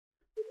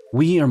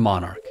We are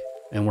Monarch,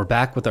 and we're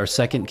back with our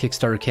second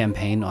Kickstarter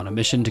campaign on a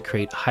mission to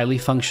create highly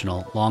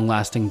functional,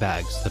 long-lasting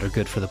bags that are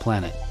good for the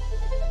planet.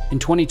 In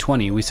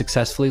 2020, we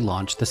successfully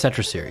launched the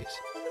Cetra series,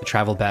 a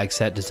travel bag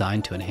set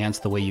designed to enhance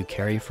the way you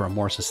carry for a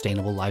more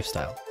sustainable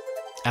lifestyle.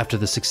 After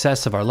the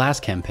success of our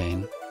last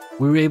campaign,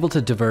 we were able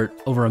to divert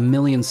over 1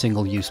 million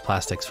single-use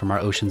plastics from our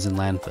oceans and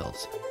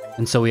landfills,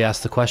 and so we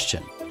asked the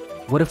question,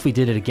 what if we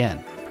did it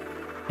again?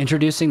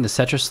 Introducing the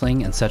Monarc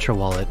Sling and Cetra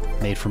wallet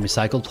made from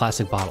recycled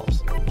plastic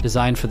bottles,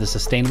 designed for the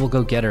sustainable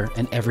go-getter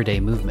and everyday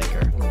move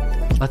maker.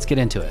 Let's get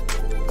into it.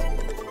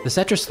 The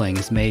Monarc Sling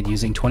is made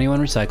using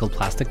 21 recycled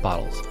plastic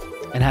bottles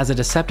and has a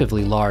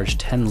deceptively large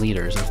 10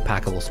 liters of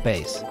packable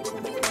space.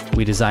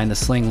 We designed the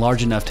sling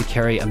large enough to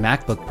carry a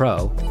MacBook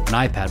Pro,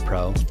 an iPad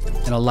Pro,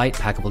 and a light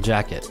packable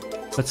jacket,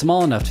 but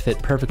small enough to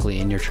fit perfectly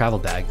in your travel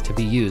bag to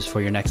be used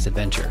for your next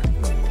adventure.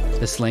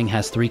 The sling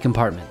has 3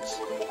 compartments.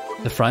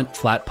 The front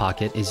flat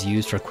pocket is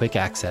used for quick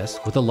access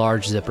with a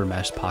large zipper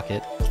mesh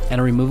pocket and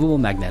a removable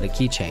magnetic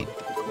keychain.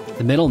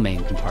 The middle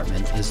main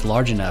compartment is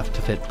large enough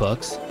to fit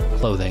books,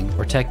 clothing,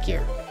 or tech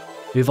gear.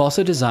 We've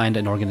also designed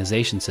an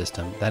organization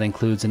system that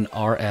includes an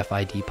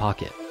RFID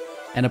pocket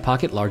and a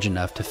pocket large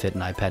enough to fit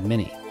an iPad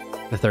mini.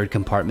 The third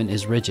compartment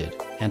is rigid,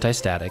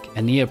 anti-static,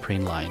 and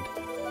neoprene lined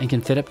and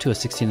can fit up to a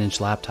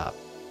 16-inch laptop.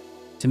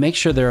 To make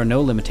sure there are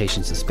no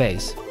limitations to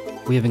space,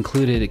 we have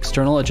included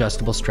external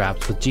adjustable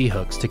straps with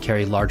G-hooks to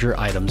carry larger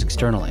items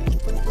externally.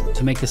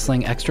 To make the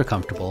sling extra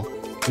comfortable,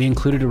 we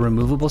included a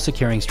removable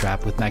securing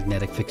strap with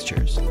magnetic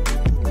fixtures.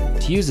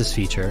 To use this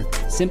feature,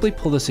 simply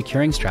pull the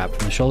securing strap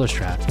from the shoulder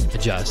strap,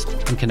 adjust,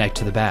 and connect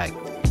to the bag.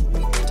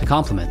 To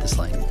complement the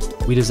sling,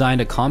 we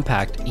designed a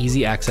compact,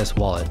 easy-access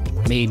wallet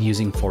made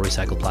using 4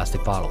 recycled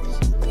plastic bottles.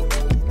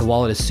 The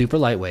wallet is super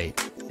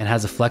lightweight and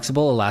has a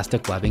flexible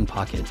elastic webbing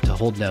pocket to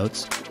hold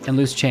notes and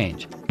loose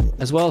change,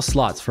 as well as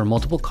slots for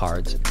multiple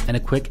cards and a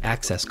quick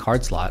access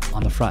card slot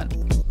on the front.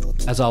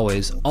 As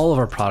always, all of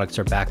our products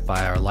are backed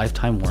by our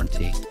lifetime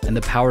warranty and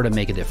the power to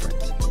make a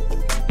difference.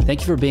 Thank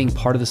you for being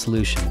part of the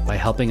solution by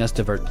helping us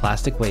divert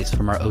plastic waste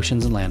from our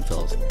oceans and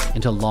landfills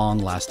into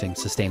long-lasting,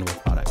 sustainable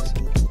products.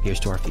 Here's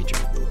to our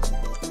future.